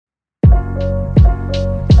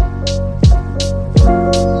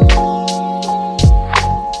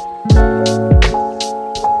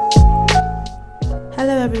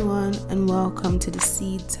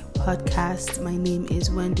podcast. My name is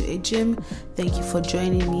Wendu Ejim. Thank you for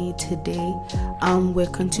joining me today. We're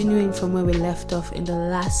continuing from where we left off in the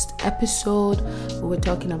last episode. We were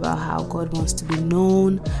talking about how God wants to be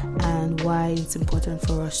known and why it's important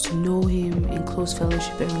for us to know Him in close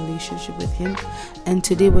fellowship and relationship with Him. And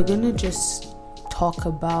today we're going to just talk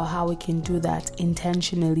about how we can do that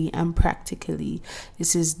intentionally and practically.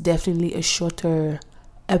 This is definitely a shorter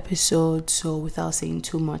episode, so without saying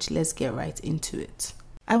too much, let's get right into it.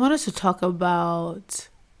 I wanted to talk about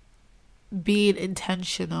being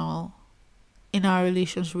intentional in our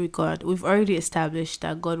relationship with God. We've already established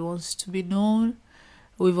that God wants to be known.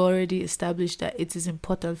 We've already established that it is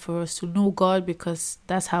important for us to know God because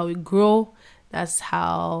that's how we grow. That's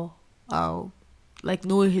how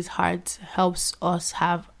knowing His heart helps us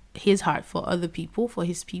have His heart for other people, for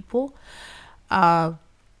His people.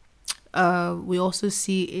 We also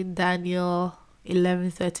see in Daniel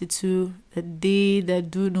 11:32 that they that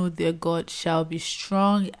do know their God shall be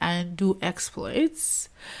strong and do exploits.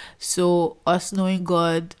 So us knowing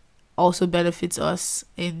God also benefits us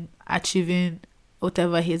in achieving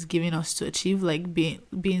whatever He has given us to achieve, like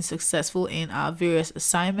being successful in our various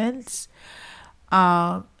assignments.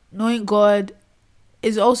 Knowing God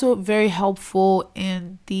is also very helpful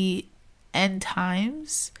in the end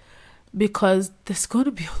times because there's going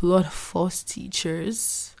to be a lot of false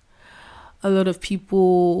teachers, a lot of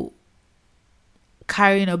people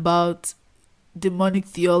carrying about demonic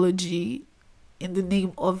theology in the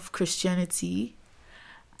name of Christianity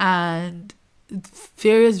and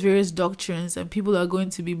various doctrines, and people are going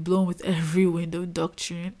to be blown with every wind of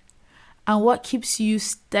doctrine. And what keeps you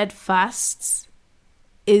steadfast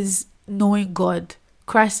is knowing God.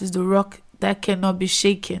 Christ is the rock that cannot be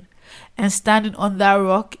shaken, and standing on that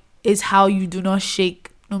rock is how you do not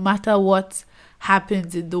shake, no matter what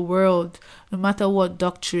happens in the world, no matter what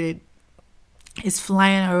doctrine is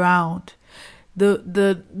flying around.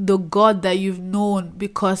 The God that you've known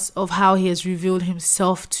because of how He has revealed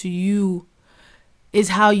Himself to you is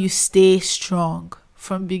how you stay strong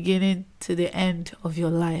from beginning to the end of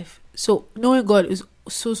your life. So knowing God is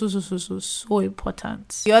so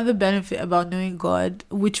important. The other benefit about knowing God,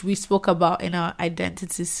 which we spoke about in our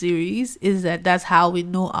identity series, is that that's how we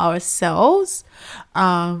know ourselves.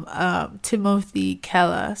 Timothy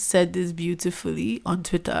Keller said this beautifully on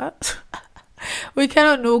Twitter. We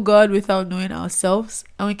cannot know God without knowing ourselves,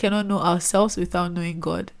 and we cannot know ourselves without knowing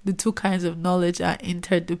God. The two kinds of knowledge are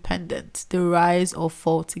interdependent. They rise or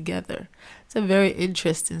fall together. It's a very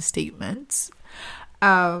interesting statement.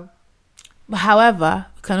 However,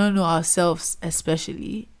 we cannot know ourselves,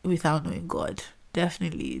 especially without knowing God.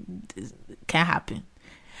 Definitely, it can't happen.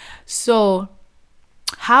 So,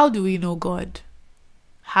 how do we know God?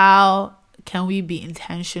 How can we be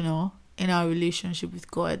intentional in our relationship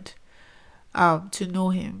with God to know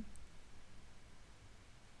Him?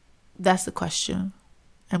 That's the question.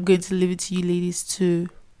 I'm going to leave it to you ladies to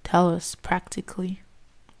tell us practically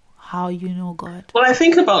how you know God. Well, I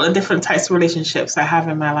think about the different types of relationships I have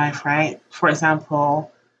in my life, right? For example,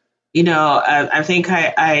 I think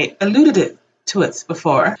I alluded to it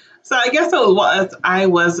before. So I guess what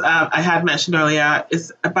I had mentioned earlier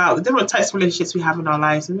is about the different types of relationships we have in our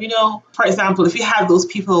lives. And for example, if we had those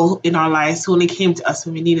people in our lives who only came to us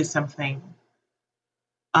when we needed something,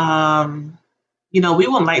 we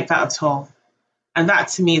won't like that at all. And that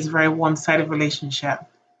to me is a very one-sided relationship.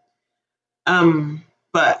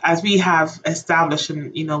 But as we have established,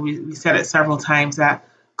 and we said it several times, that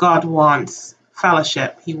God wants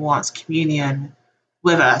fellowship, He wants communion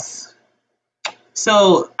with us.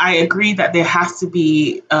 So I agree that there has to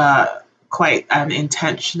be quite an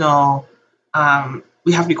intentional.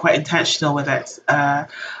 We have to be quite intentional with it.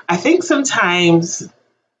 I think sometimes,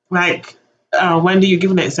 like Wendy, you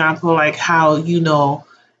give an example, like how Adam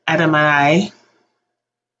and I,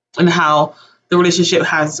 and how the relationship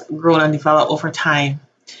has grown and developed over time.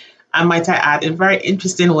 I might add in very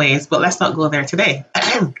interesting ways, but let's not go there today.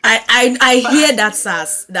 I hear that,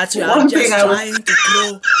 Sass, that you are just trying to throw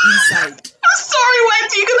inside. Sorry,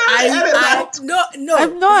 Wendy, you're gonna edit that. No.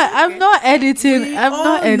 I'm not editing. I'm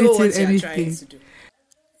not editing anything.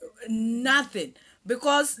 Nothing,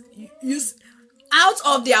 because you out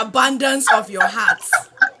of the abundance of your heart,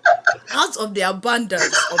 out of the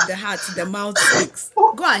abundance of the heart, the mouth speaks.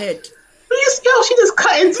 Go ahead. She just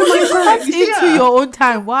cut into my time. Into your own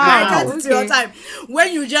time. Wow. Cut into your time.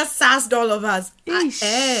 When you just sassed all of us.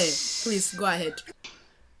 Please, go ahead.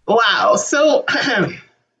 Wow. So, as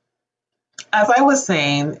I was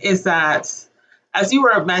saying, is that, as you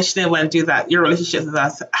were mentioning, Wendy, that your relationships with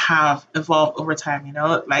us have evolved over time,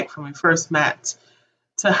 like from when we first met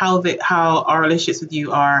to how our relationships with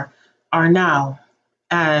you are now.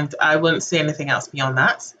 And I wouldn't say anything else beyond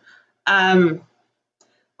that.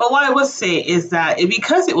 But what I would say is that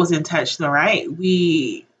because it was intentional, right?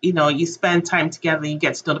 You spend time together, you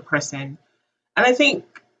get to know the person. And I think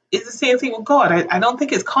it's the same thing with God. I don't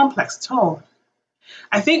think it's complex at all.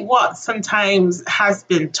 I think what sometimes has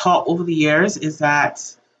been taught over the years is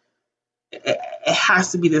that it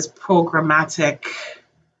has to be this programmatic,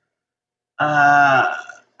 I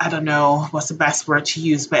don't know what's the best word to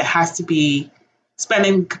use, but it has to be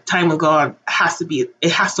spending time with God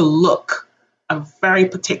it has to look a very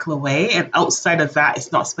particular way. And outside of that,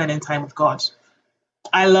 it's not spending time with God.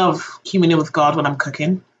 I love communing with God when I'm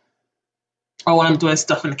cooking or when I'm doing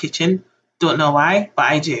stuff in the kitchen. Don't know why, but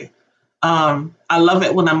I do. I love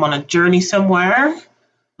it when I'm on a journey somewhere.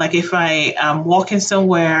 Like if I am walking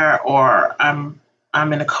somewhere or I'm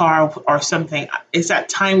in a car or something, it's that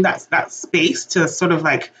time, that space to sort of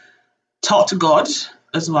like talk to God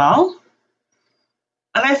as well.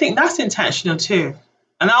 And I think that's intentional too.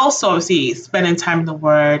 And also obviously spending time in the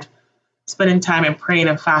Word, spending time in praying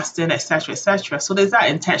and fasting, etc., etc. So there's that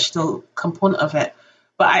intentional component of it.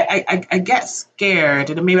 But I get scared,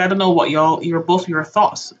 and maybe I don't know what both your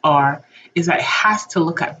thoughts are, is that it has to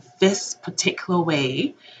look at this particular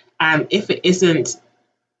way. And if it isn't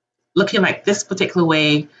looking like this particular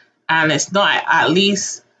way, and it's not at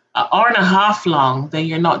least an hour and a half long, then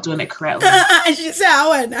you're not doing it correctly. She said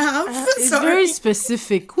hour and a half. It's Sorry. very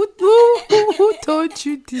specific. Who told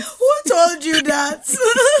you this? Who told you that?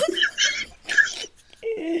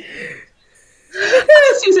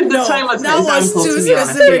 Just using the time as an that was example, too to be honest.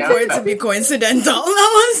 specific Yeah. for it to be coincidental.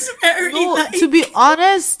 That was very No, nice. to be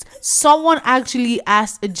honest, someone actually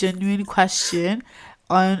asked a genuine question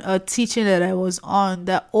on a teaching that I was on,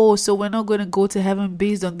 that so we're not going to go to heaven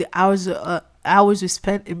based on the hours we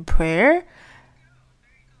spent in prayer.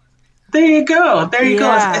 There you go.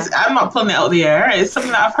 Yeah. I'm not pulling it out of the air. It's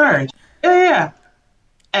something that I've heard. Yeah.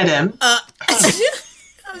 Adam.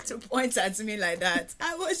 Have to point at me like that.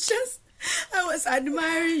 I was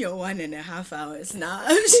admiring your 1.5 hours now.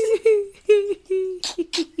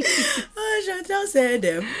 Chantal said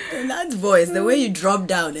them. And that voice, the way you dropped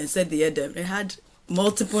down and said the Adam, it had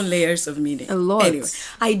multiple layers of meaning. A lot. Anyway,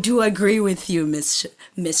 I do agree with you, Miss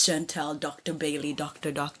Chantal, Dr. Bailey,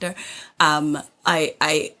 Doctor.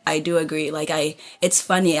 I do agree. It's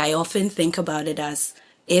funny. I often think about it as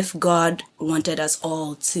if God wanted us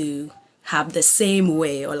all to have the same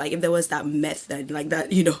way, or like if there was that method, like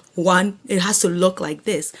that, one, it has to look like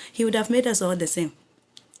this, he would have made us all the same.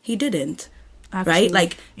 He didn't. Actually,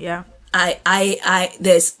 right? Yeah.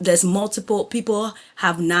 There's multiple people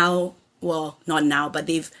have now, well, not now, but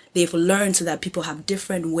they've learned so that people have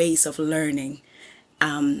different ways of learning.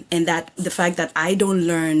 And that the fact that I don't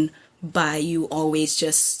learn by you always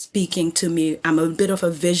just speaking to me, I'm a bit of a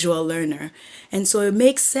visual learner. And so it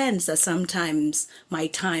makes sense that sometimes my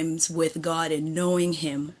times with God and knowing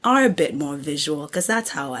him are a bit more visual, because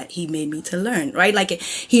that's how he made me to learn, right? Like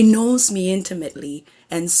he knows me intimately.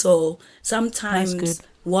 And so sometimes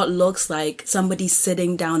what looks like somebody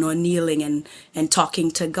sitting down or kneeling and talking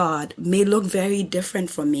to God may look very different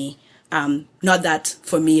from me. Not that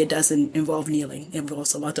for me it doesn't involve kneeling; it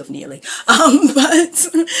involves a lot of kneeling.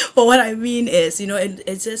 But what I mean is,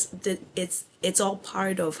 it's just it's all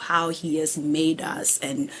part of how he has made us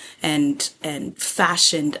and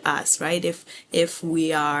fashioned us, right? If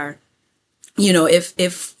we are,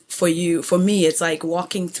 if for me, it's like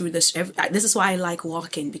walking through this. This is why I like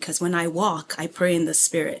walking, because when I walk, I pray in the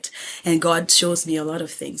Spirit, and God shows me a lot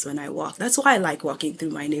of things when I walk. That's why I like walking through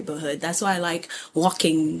my neighborhood. That's why I like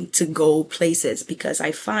walking to go places, because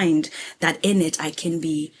I find that in it I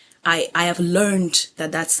have learned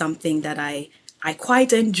that that's something that I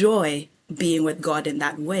quite enjoy, being with God in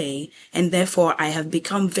that way, and therefore I have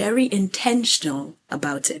become very intentional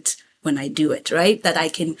about it. When I do it, right? That I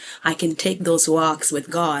can take those walks with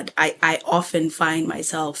God. I often find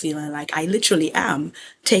myself feeling like I literally am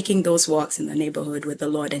taking those walks in the neighborhood with the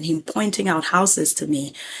Lord, and him pointing out houses to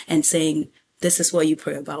me and saying, this is what you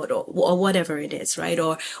pray about, or whatever it is, right?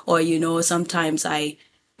 Or sometimes I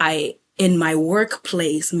in my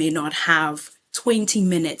workplace may not have 20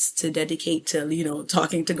 minutes to dedicate to,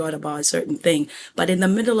 talking to God about a certain thing. But in the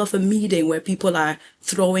middle of a meeting where people are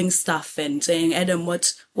throwing stuff and saying, Adam,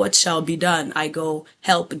 what shall be done? I go,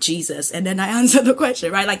 help Jesus. And then I answer the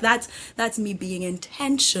question, right? Like that's me being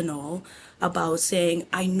intentional about saying,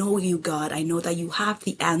 I know you, God. I know that you have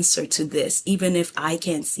the answer to this, even if I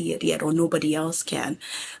can't see it yet or nobody else can.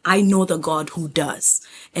 I know the God who does.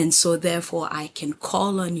 And so therefore I can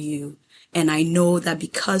call on you And I know that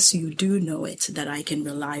because you do know it, that I can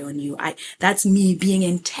rely on you. That's me being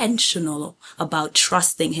intentional about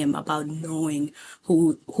trusting him, about knowing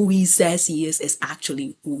who he says he is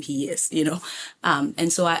actually who he is,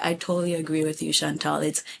 And so I totally agree with you, Chantal.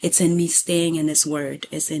 It's in me staying in his word.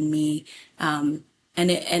 It's in me,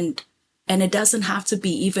 and it doesn't have to be,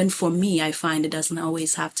 even for me, I find it doesn't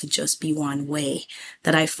always have to just be one way.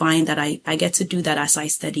 That I find that I get to do that as I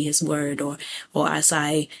study his word, or as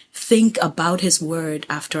I think about his word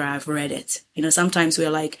after I've read it. Sometimes we're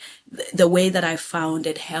like, the way that I found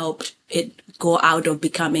it helped it go out of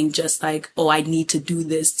becoming just like, oh, I need to do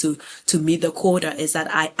this to meet the quota, is that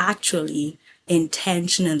I actually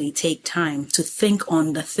intentionally take time to think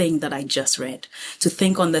on the thing that I just read, to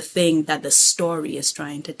think on the thing that the story is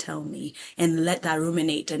trying to tell me, and let that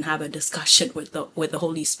ruminate and have a discussion with the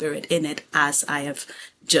Holy Spirit in it as I have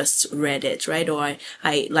just read it, right? Or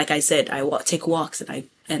I like I said, I take walks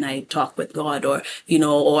and I talk with God, or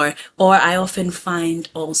I often find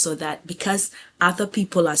also that because other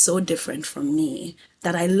people are so different from me,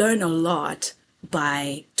 that I learn a lot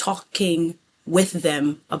by talking with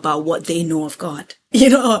them about what they know of God,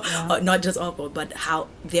 or not just of God, but how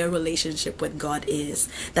their relationship with God is,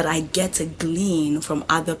 that I get to glean from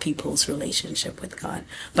other people's relationship with God.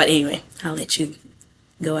 But anyway, I'll let you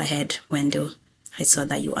go ahead, Wendell. I saw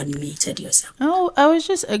that you unmuted yourself. Oh, I was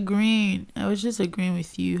just agreeing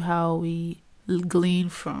with you how we glean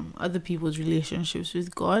from other people's relationships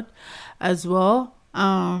with God as well.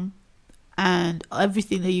 And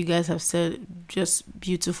everything that you guys have said, just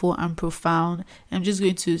beautiful and profound. I'm just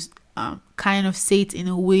going to kind of say it in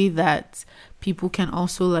a way that people can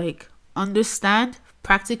also understand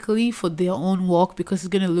practically for their own walk, because it's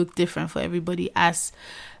going to look different for everybody, as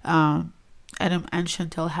Adam and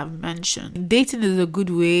Chantal have mentioned. Dating is a good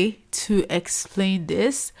way to explain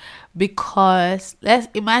this, because let's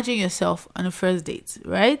imagine yourself on a first date,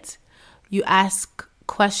 right? You ask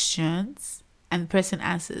questions and the person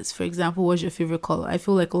answers. For example, what's your favorite color? I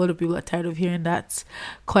feel like a lot of people are tired of hearing that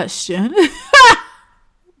question.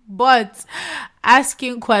 But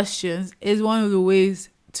asking questions is one of the ways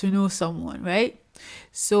to know someone, right?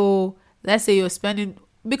 So let's say you're spending,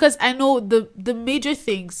 because I know the major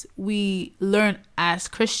things we learn as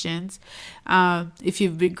Christians, if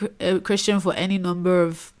you've been a Christian for any number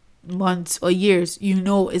of months or years,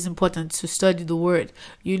 it's important to study the word.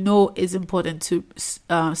 It's important to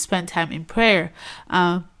spend time in prayer.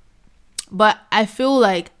 But I feel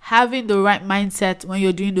like having the right mindset when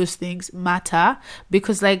you're doing those things matter,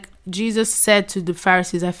 because like Jesus said to the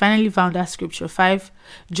Pharisees, I finally found that scripture,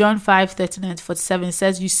 John 5:39-47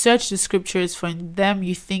 says, you search the scriptures, for in them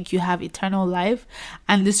you think you have eternal life,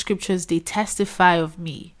 and the scriptures, they testify of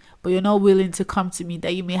me, but you're not willing to come to me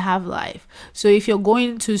that you may have life. So if you're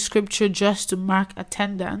going to scripture just to mark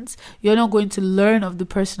attendance, you're not going to learn of the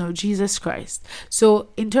person of Jesus Christ. So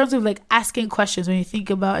in terms of asking questions, when you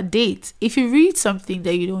think about a date, if you read something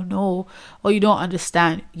that you don't know or you don't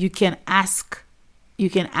understand, you can ask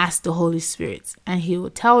the Holy Spirit, and he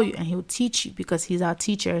will tell you and he will teach you, because he's our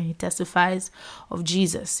teacher and he testifies of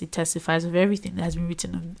Jesus. He testifies of everything that has been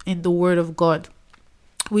written in the word of God,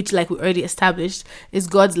 which, like we already established, is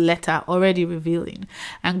God's letter already revealing.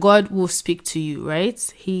 And God will speak to you, right?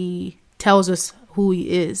 He tells us who he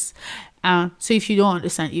is. So if you don't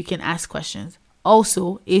understand, you can ask questions.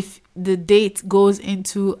 Also, if the date goes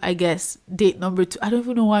into, I guess, date number 2, I don't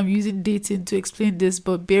even know why I'm using dating to explain this,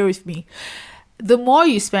 but bear with me. The more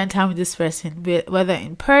you spend time with this person, whether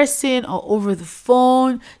in person or over the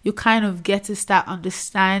phone, you kind of get to start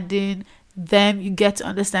understanding them. You get to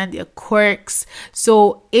understand their quirks.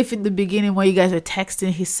 So if in the beginning when you guys were texting,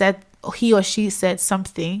 he or she said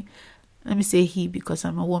something, let me say he because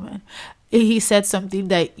I'm a woman, he said something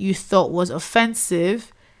that you thought was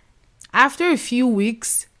offensive, after a few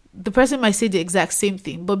weeks the person might say the exact same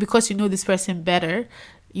thing, but because you know this person better,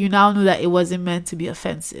 you now know that it wasn't meant to be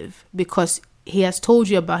offensive, because he has told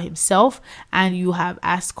you about himself and you have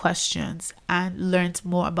asked questions and learned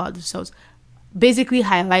more about themselves. Basically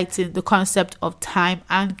highlighting the concept of time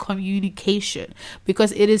and communication,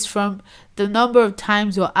 because it is from the number of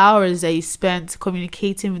times or hours that you spent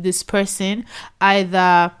communicating with this person,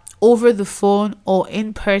 either over the phone or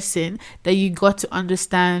in person, that you got to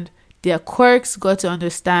understand their quirks, got to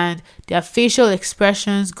understand their facial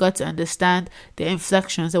expressions, got to understand their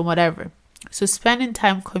inflections and whatever. So spending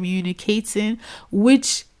time communicating,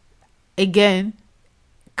 which again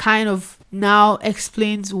kind of now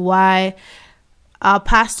explains why our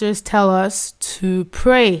pastors tell us to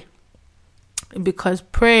pray, because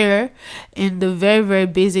prayer in the very, very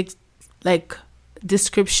basic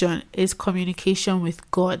description is communication with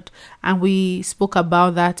God, and we spoke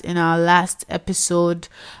about that in our last episode,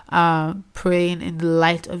 praying in the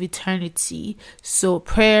light of eternity. So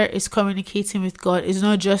prayer is communicating with God. It's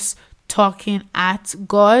not just talking at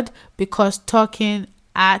God, because talking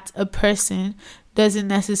at a person doesn't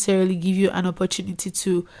necessarily give you an opportunity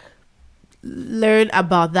to learn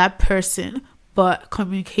about that person. But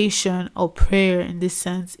communication or prayer in this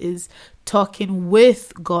sense is talking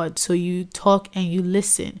with God. So you talk and you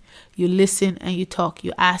listen and you talk,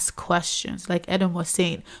 you ask questions. Like Adam was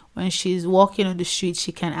saying, when she's walking on the street,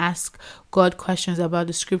 she can ask God questions about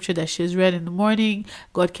the scripture that she's read in the morning.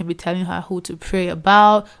 God can be telling her who to pray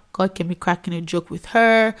about. God can be cracking a joke with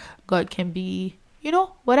her. God can be,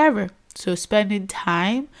 whatever. So spending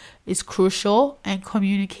time is crucial, and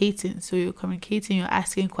communicating. So you're communicating, you're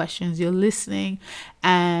asking questions, you're listening,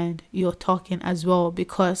 and you're talking as well.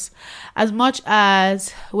 Because as much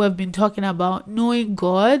as we've been talking about knowing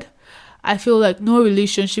God, I feel like no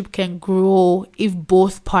relationship can grow if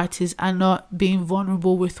both parties are not being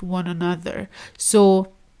vulnerable with one another.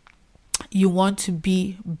 So you want to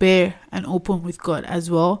be bare and open with God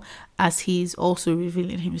as well, as He's also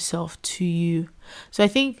revealing Himself to you. So I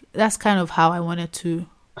think that's kind of how I wanted to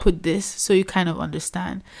put this, so you kind of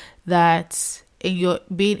understand that in your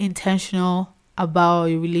being intentional about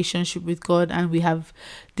your relationship with God, and we have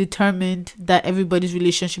determined that everybody's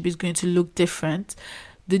relationship is going to look different.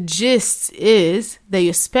 The gist is that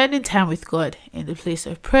you're spending time with God in the place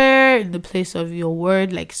of prayer, in the place of your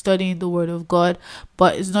word, like studying the word of God.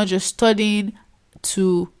 But it's not just studying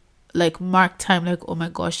to like mark time, like, oh my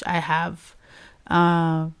gosh, I have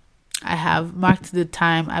marked the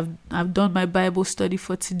time. I've done my Bible study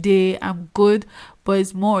for today. I'm good. But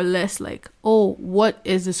it's more or less like, oh, what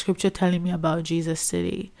is the scripture telling me about Jesus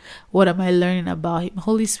today? What am I learning about Him?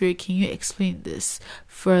 Holy Spirit, can you explain this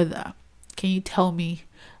further? Can you tell me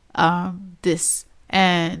this?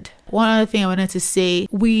 And one other thing I wanted to say,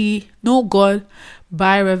 we know God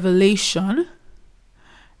by revelation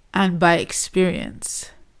and by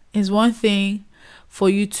experience. It's one thing for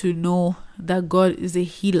you to know that God is a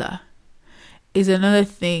healer. Is another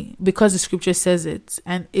thing, because the scripture says it,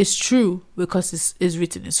 and it's true because it's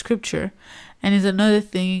written in scripture. And it's another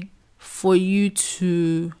thing for you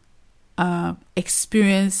to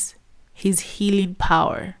experience His healing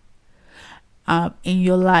power in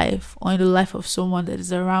your life, or in the life of someone that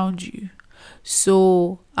is around you.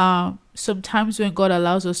 So sometimes when God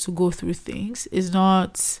allows us to go through things, it's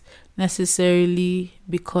not necessarily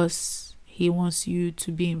because He wants you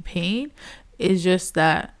to be in pain. It's just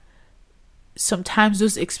that sometimes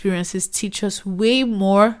those experiences teach us way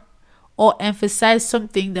more, or emphasize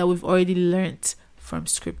something that we've already learned from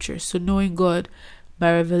scripture. So knowing God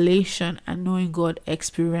by revelation and knowing God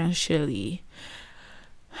experientially.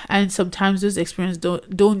 And sometimes those experiences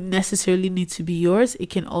don't necessarily need to be yours. It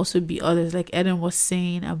can also be others, like Eden was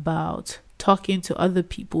saying about talking to other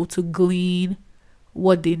people to glean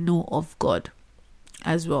what they know of God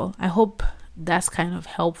as well. I hope that's kind of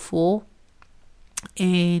helpful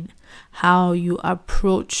in how you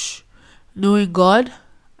approach knowing God.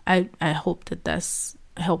 I hope that that's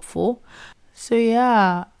helpful. So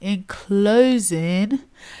yeah, in closing,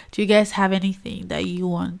 do you guys have anything that you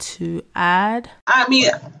want to add? I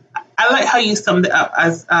mean, I like how you summed it up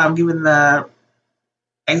as giving the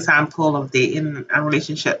example of dating and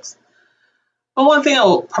relationships. But one thing I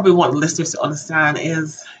would probably want listeners to understand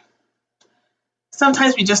is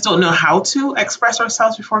sometimes we just don't know how to express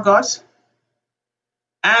ourselves before God.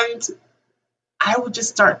 And I would just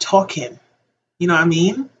start talking. You know what I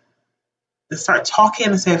mean? Just start talking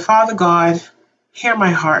and say, Father God, hear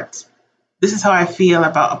my heart. This is how I feel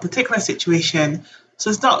about a particular situation. So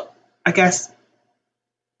it's not, I guess,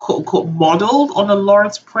 quote unquote, modeled on the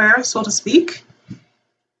Lord's Prayer, so to speak,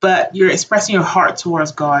 but you're expressing your heart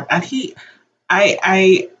towards God. And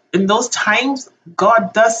I in those times,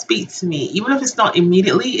 God does speak to me, even if it's not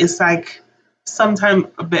immediately. It's like sometime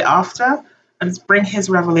a bit after, and it's bring His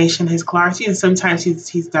revelation, His clarity. And sometimes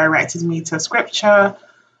He's directed me to scripture,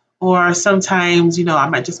 or sometimes, I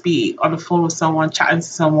might just be on the phone with someone, chatting to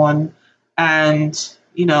someone, and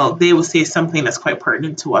they will say something that's quite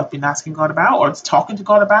pertinent to what I've been asking God about, or it's talking to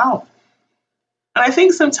God about. And I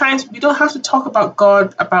think sometimes we don't have to talk about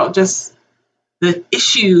God about just the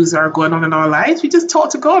issues that are going on in our lives. We just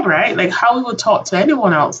talk to God, right? Like how we would talk to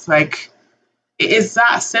anyone else. Like, it is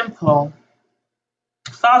that simple.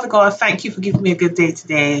 Father God, thank you for giving me a good day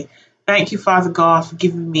today. Thank you, Father God, for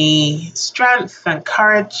giving me strength and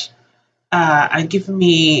courage and giving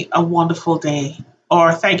me a wonderful day.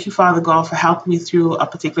 Or thank you, Father God, for helping me through a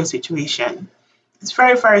particular situation. It's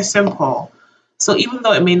very, very simple. So even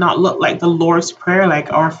though it may not look like the Lord's Prayer,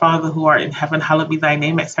 like Our Father who art in heaven, hallowed be thy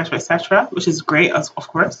name, etc., which is great, of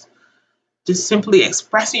course, just simply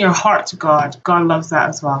expressing your heart to God. God loves that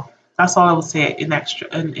as well. That's all I would say in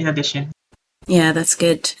addition. Yeah, that's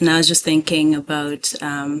good. And I was just thinking about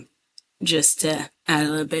just to add a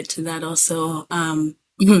little bit to that also,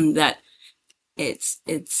 that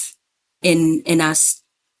it's in us,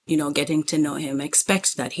 getting to know him,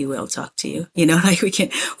 expect that he will talk to you. Like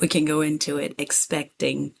we can go into it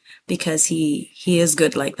expecting, because he is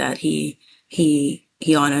good like that. He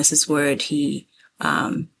honors his word. He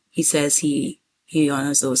says he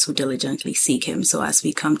honors those who diligently seek him. So as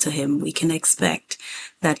we come to him, we can expect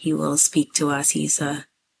that he will speak to us. He's a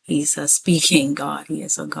speaking God. He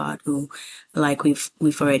is a God who, like we've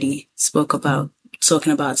already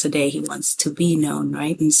talking about today, he wants to be known,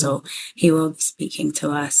 right? And so he will be speaking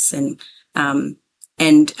to us. And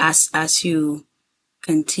as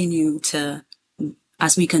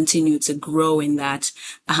we continue to grow in that,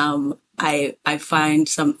 I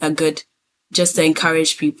find a good, just to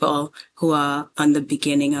encourage people who are on the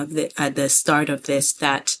beginning at the start of this,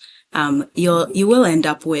 that you will end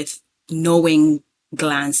up with knowing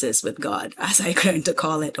glances with God, as I learned to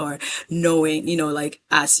call it, or knowing, like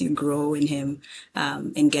as you grow in him,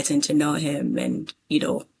 and getting to know him, and,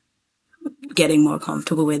 getting more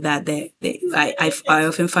comfortable with that. I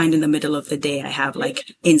often find in the middle of the day, I have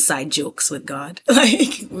like inside jokes with God.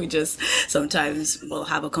 Like we just sometimes we'll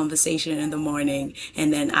have a conversation in the morning,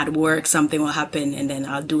 and then at work something will happen, and then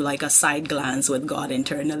I'll do like a side glance with God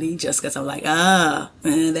internally, just because I'm like,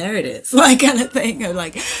 there it is, like kind of thing. I'm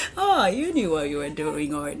like, oh, you knew what you were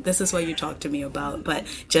doing, or this is what you talked to me about. But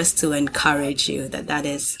just to encourage you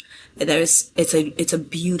it's a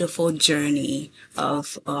beautiful journey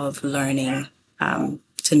of learning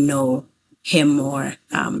to know him more,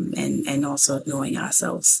 and also knowing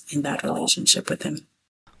ourselves in that relationship with him.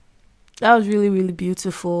 That was really, really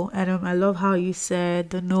beautiful. And I love how you said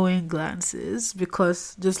the knowing glances,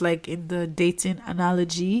 because just like in the dating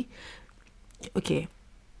analogy, okay,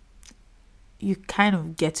 you kind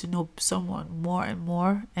of get to know someone more and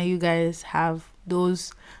more, and you guys have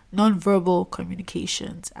those non-verbal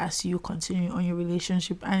communications as you continue on your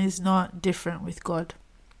relationship. And it's not different with God.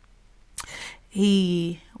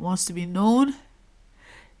 He wants to be known.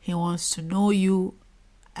 He wants to know you.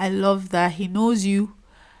 I love that he knows you.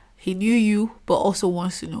 He knew you, but also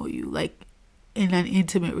wants to know you, like in an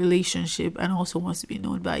intimate relationship, and also wants to be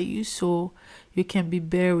known by you. So you can be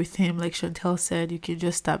bare with him, like Chantel said. You can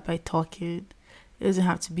just start by talking. It doesn't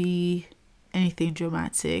have to be anything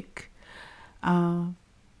dramatic. And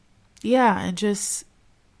just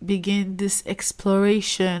begin this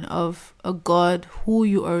exploration of a God who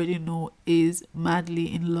you already know is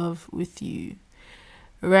madly in love with you,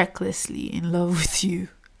 recklessly in love with you.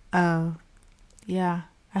 I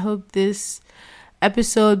hope this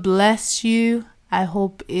episode blessed you. I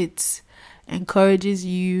hope it encourages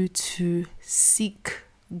you to seek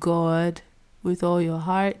God with all your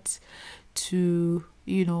heart, to,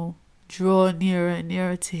 draw nearer and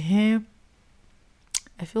nearer to him.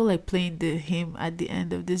 I feel like playing the hymn at the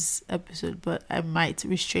end of this episode, but I might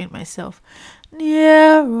restrain myself.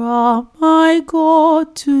 Nearer, my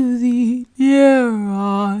God, to thee,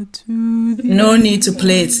 nearer to thee. No need to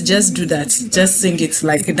play it. Just do that. Just sing it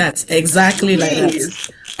like that. Exactly like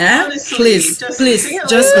that. Honestly, please,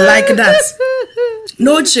 just like that.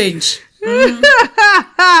 No change. That's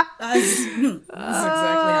exactly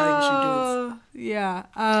how you should do it. Yeah.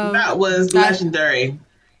 That was legendary.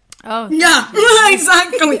 Oh yeah,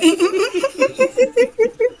 exactly.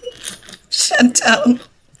 Chantel.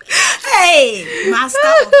 Hey, master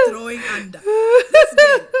of throwing under.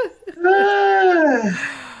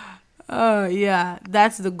 Yeah,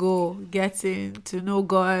 that's the goal. Getting to know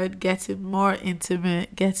God, getting more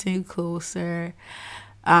intimate, getting closer,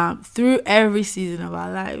 through every season of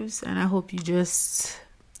our lives. And I hope you just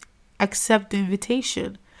accept the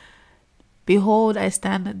invitation. Behold, I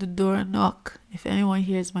stand at the door and knock. If anyone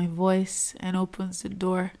hears my voice and opens the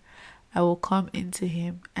door, I will come into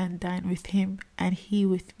him and dine with him, and he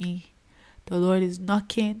with me. The Lord is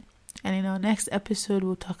knocking. And in our next episode,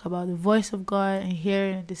 we'll talk about the voice of God and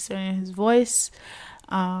hearing and discerning his voice,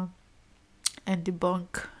 and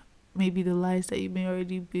debunk maybe the lies that you may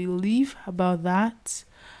already believe about that.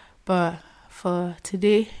 But for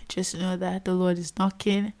today, just know that the Lord is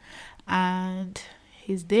knocking, and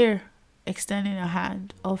he's there, extending a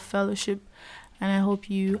hand of fellowship. And I hope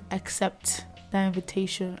you accept that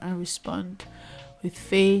invitation and respond with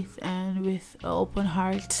faith and with an open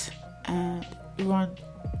heart, and run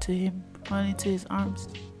to him, run into his arms,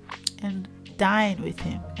 and dine with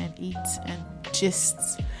him, and eat and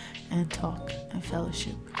gist and talk and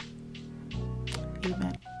fellowship.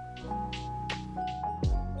 Amen.